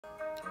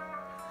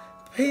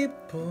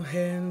People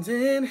hand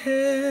in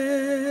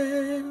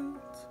hand.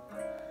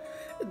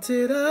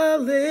 Did I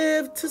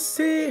live to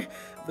see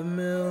the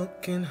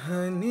milk and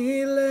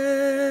honey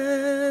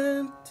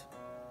land,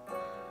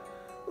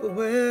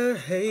 where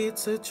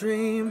hate's a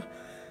dream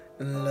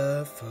and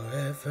love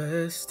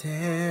forever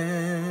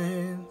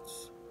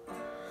stands?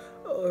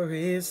 Or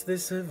is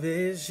this a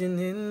vision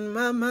in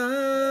my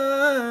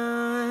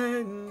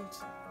mind?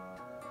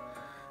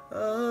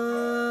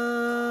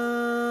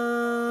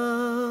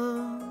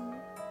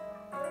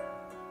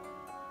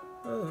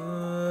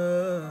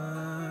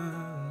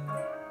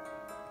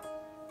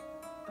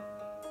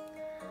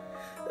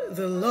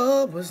 The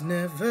law was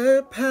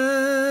never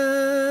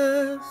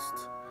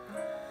passed,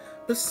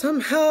 but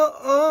somehow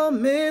all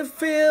men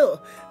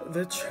feel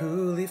they're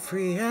truly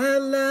free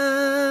at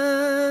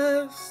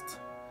last.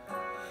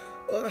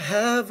 Or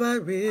have I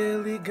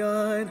really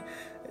gone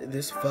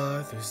this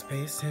far through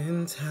space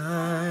and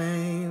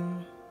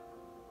time?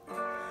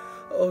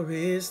 Or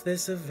is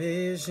this a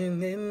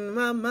vision in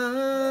my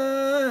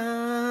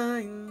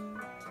mind?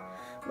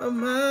 My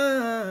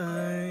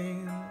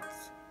mind.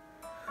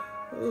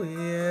 Oh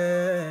yeah.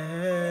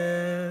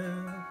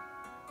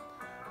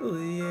 Oh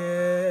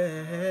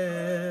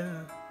yeah.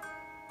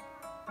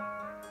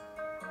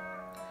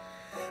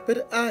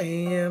 But I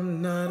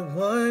am not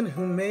one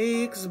who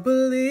makes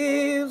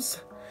believes.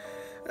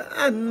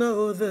 I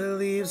know the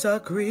leaves are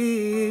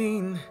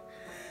green,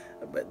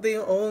 but they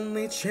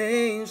only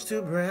change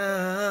to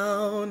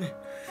brown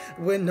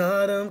when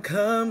autumn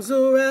comes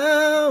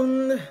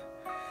around.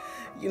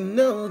 You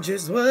know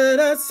just what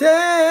I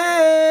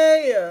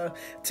say.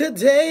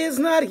 Today is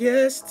not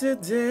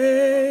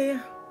yesterday,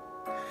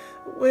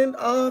 when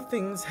all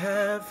things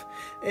have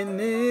an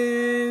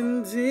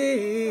ending.